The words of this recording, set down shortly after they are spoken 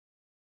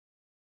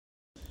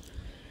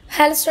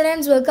Hello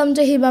students, welcome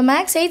to Hiba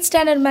Max 8th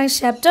Standard Max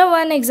Chapter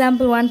 1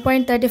 Example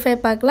 1.35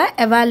 பார்க்கலாம்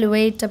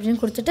evaluate அப்படின்னு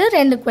கொடுத்துட்டு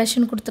ரெண்டு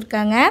question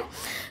கொடுத்துருக்காங்க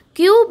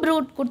cube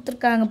root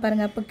கொடுத்துருக்காங்க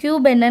பாருங்க அப்போ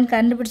cube என்னன்னு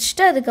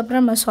கண்டுபிடிச்சிட்டு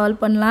அதுக்கப்புறம் நம்ம சால்வ்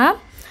பண்ணலாம்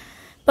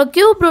இப்போ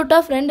cube root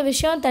of ரெண்டு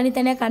விஷயம்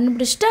தனித்தனியாக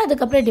கண்டுபிடிச்சிட்டு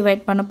அதுக்கப்புறம்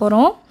டிவைட் பண்ண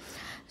போகிறோம்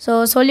ஸோ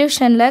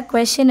சொல்யூஷனில்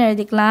question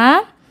எழுதிக்கலாம்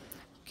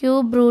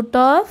cube root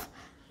of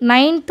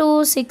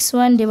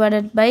 9261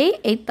 divided by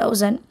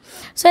 8000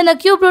 so இந்த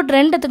cube root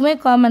ரெண்டுத்துக்குமே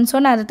காமன் ஸோ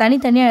நான் அதை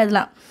தனித்தனியாக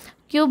எழுதலாம்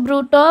cube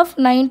root of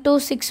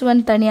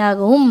 9261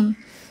 தனியாகவும்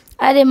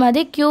அதே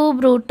மாதிரி cube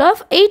root of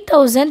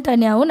 8000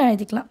 தனியாகவும்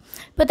எழுதிக்கலாம்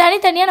இப்போ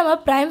தனித்தனியாக நம்ம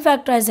ப்ரைம்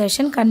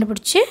ஃபேக்டரைசேஷன்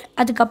கண்டுபிடிச்சி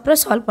அதுக்கப்புறம்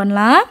சால்வ்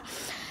பண்ணலாம்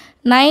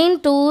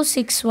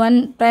 9261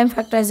 ப்ரைம்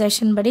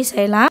ஃபேக்டரைசேஷன் படி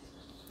செய்யலாம்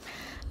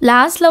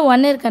லாஸ்ட்டில்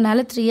 1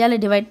 இருக்கனால 3ஆல்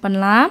டிவைட்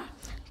பண்ணலாம்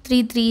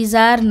 3 3s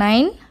are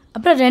 9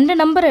 அப்புறம் ரெண்டு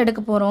நம்பர்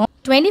எடுக்க போகிறோம்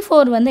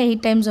 24 வந்து 8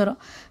 டைம்ஸ் வரும்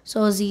so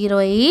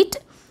 08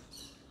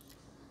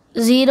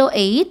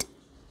 08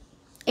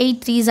 8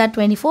 3s are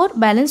 24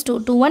 balance 2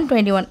 2 1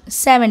 21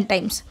 7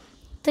 times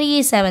 3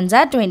 7s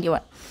are 21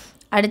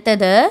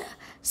 அடுத்தது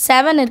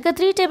 7 இருக்கு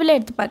 3 டேபிள்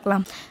எடுத்து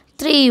பார்க்கலாம்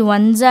 3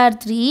 1s are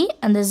 3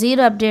 அந்த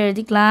 0 அப்படியே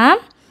எழுதிக்கலாம்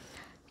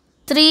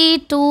 3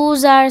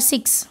 2s are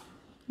 6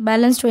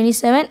 balance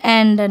 27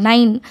 and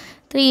 9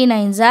 3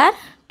 9s are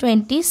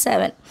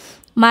 27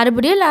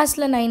 மறுபடியும்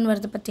லாஸ்ட்டில் 9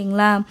 வருது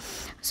பார்த்தீங்களா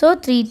ஸோ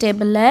 3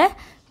 டேபிளில்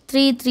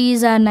 3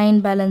 3s are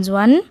 9 balance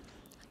 1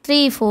 3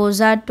 4s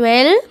are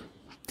 12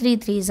 3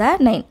 3s are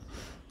 9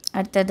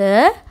 அடுத்தது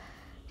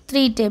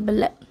 3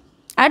 டேபிளில்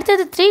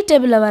அடுத்தது 3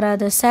 டேபிளில்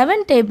வராது 7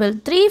 டேபிள்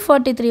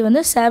 343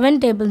 வந்து 7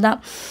 டேபிள் தான்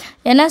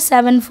ஏன்னா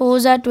 7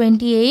 4s are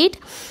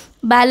 28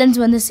 பேலன்ஸ்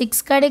வந்து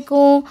 6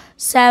 கிடைக்கும்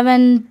 7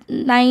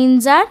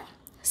 9s are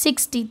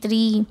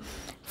 63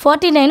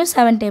 49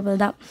 7 டேபிள்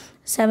தான்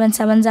 7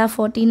 7s are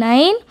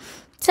 49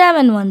 7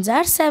 1s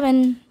are 7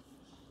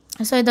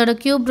 so இதோட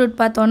க்யூப் ரூட்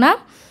பார்த்தோன்னா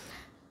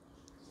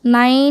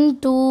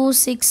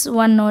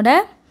 9261ஓட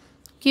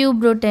cube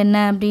root என்ன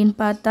அப்படின்னு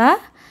பார்த்தா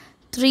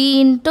 3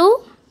 into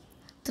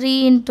 3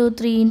 into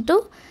 3 into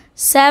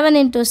 7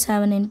 into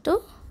 7 into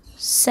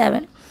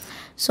 7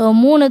 so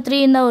 3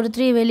 3 இருந்தால் ஒரு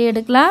 3 வெளியே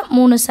எடுக்கலாம்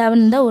 3 7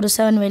 இருந்தால் ஒரு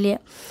 7 வெளியே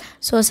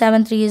ஸோ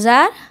 7 3s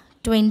are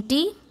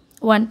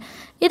 21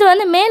 இது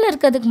வந்து மேலே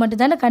இருக்கிறதுக்கு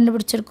மட்டும் தானே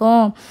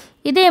கண்டுபிடிச்சிருக்கோம்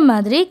இதே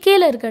மாதிரி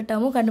கீழே இருக்கிற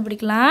டேர்மும்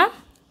கண்டுபிடிக்கலாம்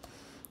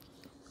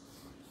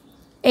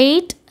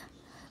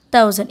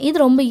 8000 இது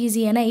ரொம்ப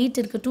ஈஸி ஏன்னா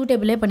 8 இருக்குது 2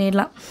 டேபிளே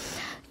பண்ணிடலாம்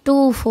 2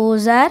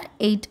 4s are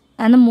 8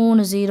 அந்த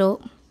 3 0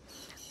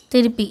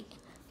 திருப்பி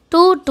 2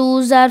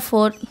 2s are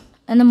 4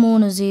 அந்த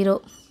 3 0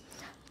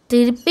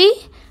 திருப்பி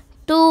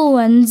 2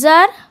 1s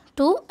are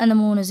 2 அந்த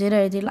 3 0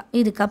 எழுதிடலாம்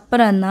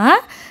இதுக்கப்புறம் தான்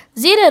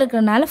 0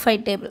 இருக்கிறனால 5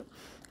 டேபிள்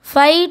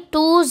 5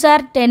 2s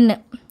are 10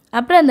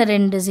 அப்புறம் அந்த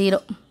 2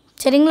 0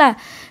 சரிங்களா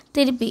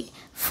திருப்பி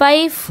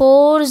 5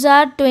 4s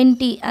are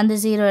 20 அந்த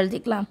 0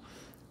 எழுதிக்கலாம்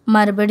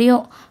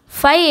மறுபடியும்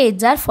 5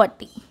 8s are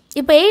 40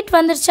 இப்போ 8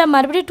 வந்துருச்சா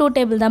மறுபடியும் 2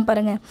 டேபிள் தான்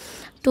பாருங்கள்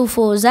 2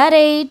 4s are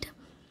 8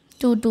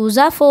 2 2s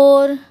are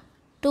 4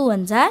 2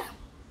 1s are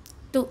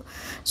 2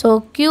 so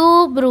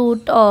cube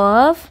root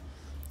of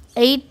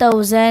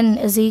 8000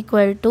 is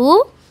equal to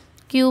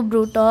cube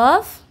root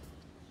of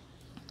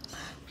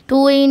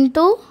 2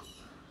 into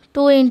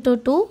 2 into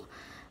 2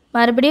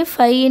 மறுபடியும்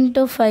 5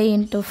 into 5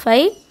 into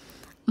 5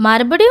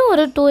 மறுபடியும்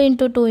ஒரு 2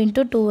 into 2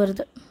 into 2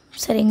 வருது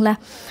சரிங்களா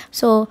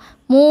ஸோ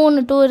 3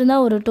 2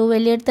 இருந்தால் ஒரு 2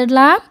 வெளியே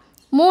எடுத்துடலாம்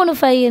 3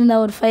 5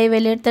 இருந்தால் ஒரு 5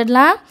 வெளியே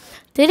எடுத்துடலாம்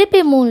திருப்பி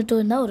 3 2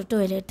 இருந்தால் ஒரு 2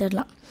 வெளியே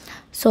எடுத்துடலாம்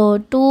so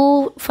 2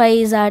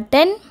 5s are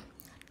 10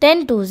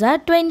 10 2s are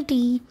 20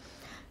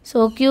 so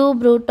cube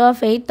root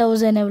of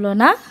 8000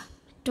 எவ்வளோனா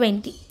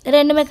 20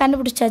 ரெண்டுமே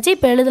கண்டுபிடிச்சாச்சு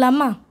இப்போ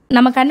எழுதலாமா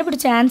நம்ம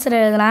கண்டுபிடிச்ச ஆன்சர்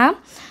எழுதலாம்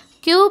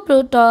cube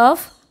root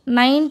of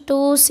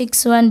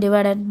 9261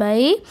 divided by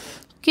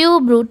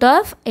cube root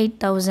of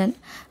 8000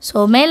 so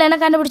மேலே என்ன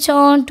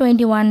கண்டுபிடிச்சோம்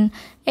 21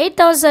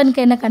 8000க்கு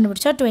என்ன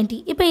கண்டுபிடிச்சோம் 20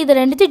 இப்போ இது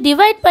ரெண்டுத்தையும்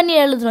டிவைட் பண்ணி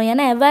எழுதுகிறோம்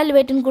ஏன்னா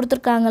எவாலுவேட்டுன்னு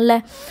கொடுத்துருக்காங்கல்ல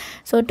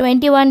so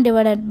 21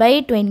 divided by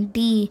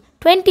 20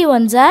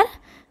 21s are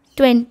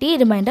 20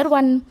 reminder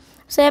 1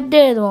 so எப்படி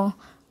எழுதுவோம்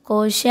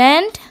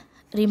கோஷன்ட்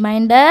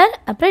ரிமைண்டர்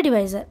அப்புறம்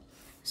டிவைசர்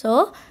ஸோ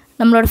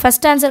நம்மளோட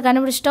ஃபஸ்ட் ஆன்சர்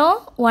கண்டுபிடிச்சிட்டோம்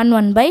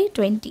 1 by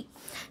 20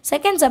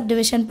 செகண்ட்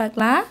சப்டிவிஷன்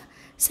பார்க்கலாம்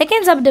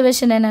செகண்ட்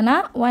சப்டிவிஷன் என்னென்னா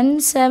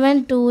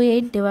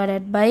 1728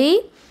 டிவைடட் பை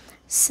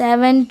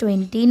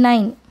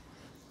 729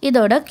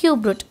 இதோட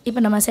க்யூப் ரூட் இப்போ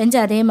நம்ம செஞ்ச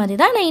அதே மாதிரி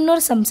தான் நான்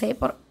இன்னொரு சம் செய்ய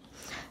போகிறோம்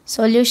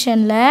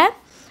சொல்யூஷனில்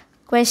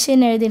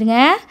question எழுதிடுங்க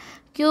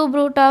cube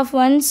root of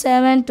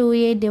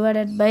 1728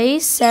 divided by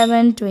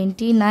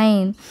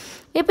 729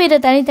 இப்போ இதை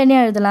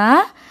தனித்தனியாக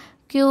எழுதலாம்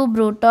cube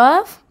root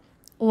of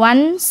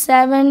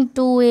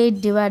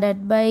 1728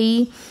 divided by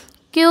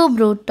cube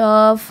root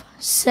of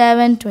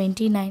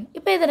 729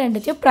 இப்போ இதை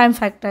ரெண்டுத்தையும் ப்ரைம்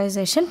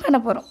ஃபேக்டரைசேஷன் பண்ண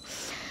போகிறோம்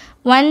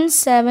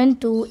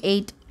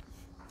 1728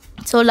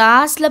 ஸோ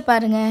லாஸ்ட்டில்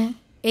பாருங்கள்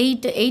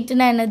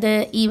 8னா என்னது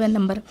ஈவன்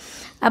நம்பர்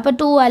அப்போ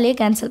 2ஆலே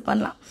கேன்சல்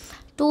பண்ணலாம்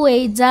 2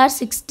 8s are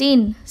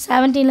 16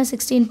 17ல்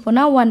 16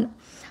 போனால் 1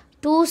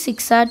 2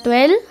 6 are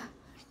 12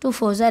 2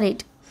 4s are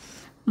 8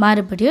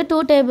 மறுபடியும் 2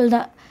 டேபிள்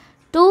தான்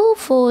 2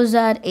 4s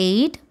are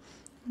 8,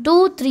 2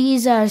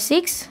 3s are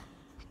 6,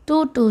 2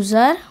 2s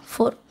are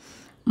 4.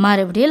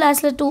 மறுபடியும்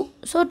லாஸ்ட்டில் 2,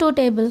 so 2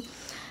 table.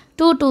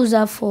 2 2s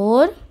are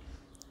 4,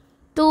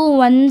 2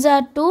 1s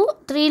are 2,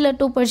 3ல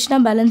 2 போயிடுச்சுன்னா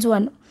பேலன்ஸ்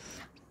 1,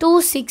 2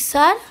 6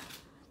 are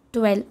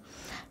 12.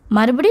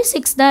 மறுபடியும்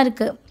 6 தான்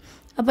இருக்குது.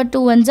 அப்போ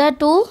 2 1s are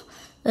 2,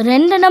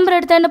 ரெண்டு நம்பர்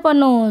எடுத்தால் என்ன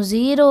பண்ணும்?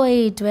 0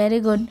 8. Very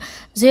good.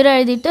 0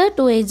 எழுதிட்டு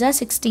 2 8s are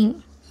 16.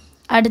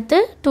 அடுத்து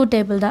 2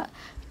 டேபிள் தான்.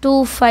 2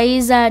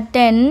 5s are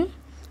 10,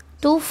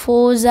 2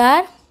 4s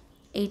are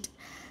 8.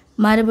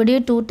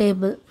 மறுபடியும் 2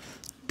 டேபிள்.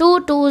 2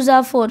 2s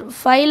are 4,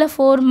 5ல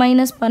 4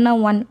 மைனஸ்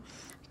பண்ணால் 1,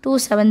 2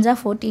 7s are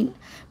 14.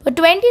 இப்போ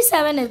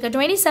 27 இருக்குது.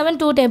 27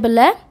 2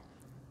 டேபிளில்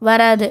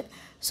வராது.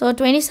 ஸோ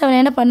 27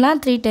 என்ன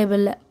பண்ணலாம்? 3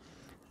 டேபிளில்.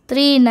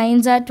 3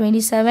 9s are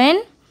 27,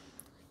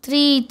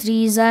 3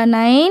 3s are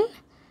 9,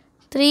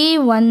 3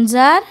 1s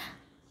are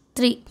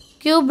 3.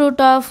 Cube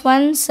root of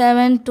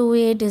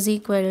 1728 is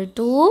equal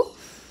to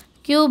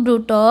cube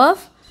root of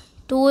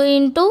 2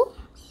 into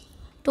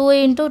 2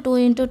 into 2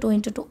 into 2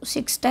 into 2.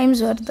 6 times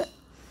வருது.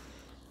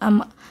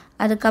 ஆமாம்.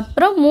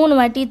 அதுக்கப்புறம் 3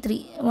 வாட்டி 3,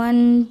 1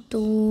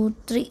 2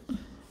 3.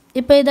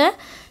 இப்போ இதை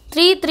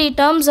 3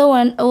 டேர்ம்ஸை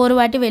ஒரு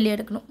வாட்டி வெளியே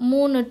எடுக்கணும்.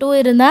 3 2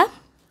 இருந்தால்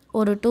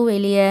ஒரு 2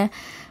 வெளியே,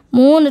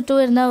 3 2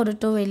 இருந்தால் ஒரு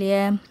 2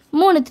 வெளியே,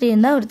 3 3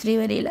 இருந்தால் ஒரு 3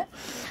 வெளியில்.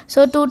 So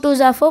 2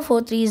 2s are 4,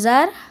 4 3s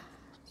are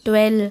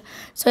 12.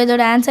 So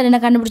இதோட ஆன்சர் என்ன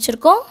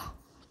கண்டுபிடிச்சிருக்கோம்?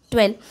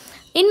 12.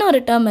 இன்னொரு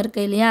டேர்ம்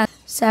இருக்குது இல்லையா?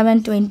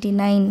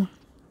 729.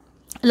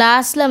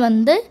 லாஸ்ட்டில்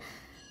வந்து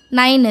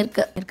 9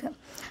 இருக்குது.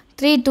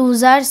 3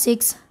 2s are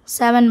 6,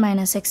 7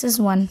 minus x is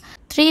 1.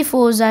 3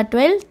 4s are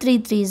 12, 3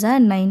 3s are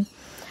 9.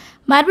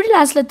 மறுபடியும்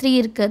லாஸ்ட்டில் 3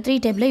 இருக்குது. 3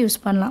 டேபிளை யூஸ்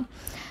பண்ணலாம்.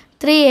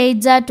 3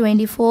 8s are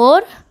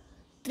 24,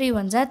 3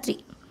 1s are 3.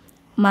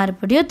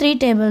 மறுபடியும் 3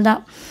 டேபிள்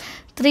தான்.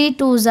 3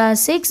 2s are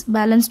 6,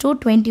 balance 2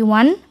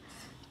 21,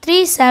 3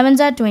 7s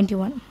are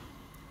 21.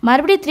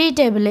 மறுபடியும் 3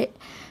 டேபிள்.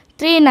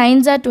 3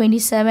 9s are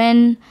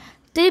 27,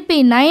 திருப்பி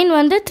 9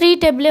 வந்து 3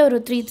 டேபிளே ஒரு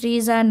 3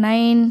 3s are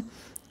 9,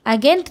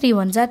 again 3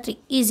 1s are 3.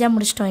 ஈஸியாக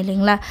முடிச்சிட்டோம்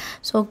இல்லைங்களா?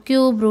 ஸோ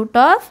க்யூப் ரூட்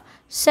ஆஃப்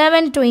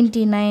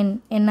 729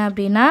 என்ன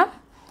அப்படின்னா,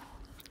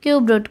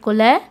 cube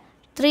ரூட்குள்ளே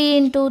 3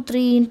 into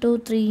 3 into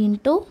 3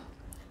 into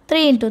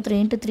 3 into 3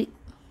 into 3.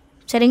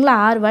 சரிங்களா?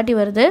 6 வாட்டி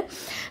வருது.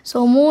 ஸோ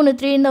 3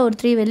 3 இருந்தால் ஒரு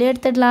 3 வெளியே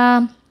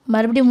எடுத்துடலாம்.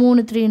 மறுபடியும்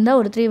 3 3 இருந்தால்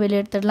ஒரு 3 வெளியே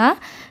எடுத்துடலாம்.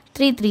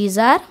 3 3s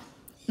are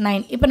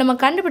 9. இப்போ நம்ம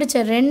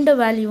கண்டுபிடிச்ச ரெண்டு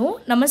வேல்யூவும்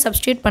நம்ம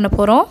சப்ஸ்டியூட் பண்ண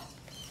போகிறோம்.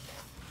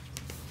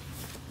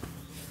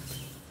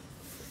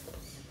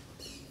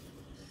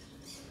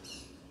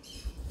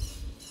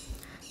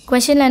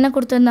 கொஷனில் என்ன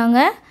கொடுத்துருந்தாங்க?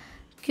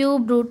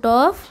 Cube root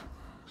of,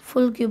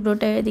 full cube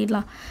ரூட்டை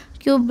எழுதிடலாம்.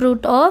 Cube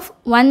root of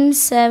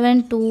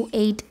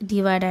 1728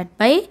 divided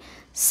by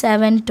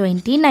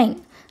 729,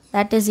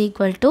 that is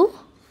equal to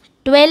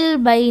 12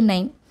 by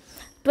 9.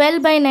 12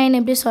 by 9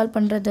 எப்படி சால்வ்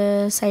பண்ணுறது?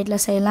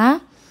 சைடில் செய்யலாம்.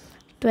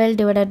 12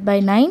 divided by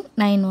 9,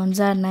 9 1s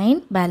are 9,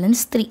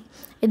 balance 3.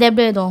 இது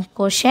எப்படி எழுதும்?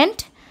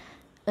 கோஷன்ட்,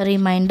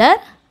 ரிமைண்டர்,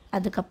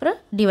 அதுக்கப்புறம்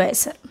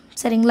டிவைசர்.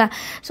 சரிங்களா?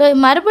 ஸோ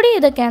மறுபடியும்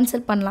இதை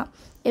கேன்சல் பண்ணலாம்.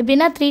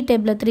 எப்படின்னா 3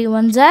 டேபிளில் 3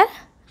 1s are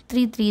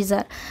 3 3s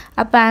are.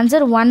 அப்போ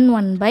ஆன்சர் 1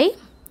 1 by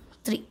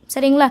 3.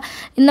 சரிங்களா?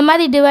 இந்த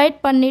மாதிரி டிவைட்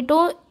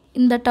பண்ணிவிட்டும்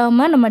இந்த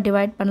டேர்மை நம்ம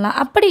டிவைட் பண்ணலாம்.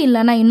 அப்படி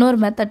இல்லைனா இன்னொரு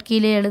மெத்தட்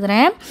கீழே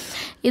எழுதுகிறேன்.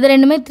 இது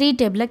ரெண்டுமே 3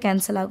 டேபிளில்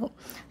கேன்சல் ஆகும்.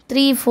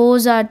 3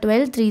 4s are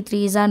 12, 3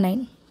 3s are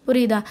 9.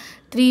 புரியுதா?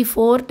 3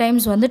 4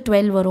 டைம்ஸ் வந்து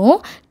 12 வரும்,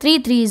 3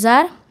 3s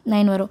are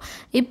 9 வரும்.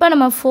 இப்போ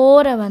நம்ம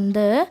 4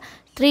 வந்து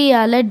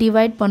 3ஆல்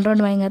டிவைட்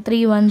பண்ணுறோன்னு வைங்க.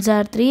 3 1s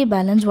are 3,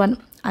 பேலன்ஸ் 1.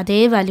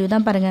 அதே வேல்யூ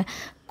தான் பாருங்கள்.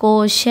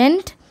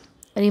 கோஷன்ட்,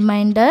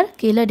 ரிமைண்டர்,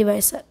 கீழே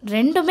டிவைசர்,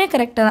 ரெண்டுமே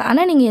கரெக்டாக தான்.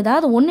 ஆனால் நீங்கள்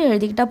ஏதாவது ஒன்று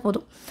எழுதிக்கிட்டால்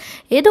போதும்.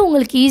 எது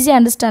உங்களுக்கு ஈஸியாக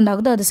அண்டர்ஸ்டாண்ட்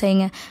ஆகுதோ அதை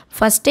செய்யுங்க.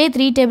 ஃபஸ்ட்டே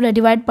 3 டேபிளை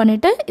டிவைட்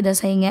பண்ணிவிட்டு இதை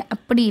செய்யுங்க.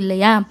 அப்படி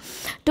இல்லையா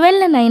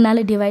 12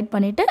 9ஆல் டிவைட்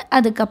பண்ணிவிட்டு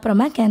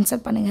அதுக்கப்புறமா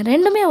கேன்சல் பண்ணுங்கள்.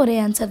 ரெண்டுமே ஒரே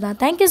ஆன்சர் தான்.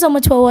 தேங்க்யூ ஸோ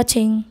மச் ஃபார்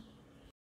வாட்சிங்.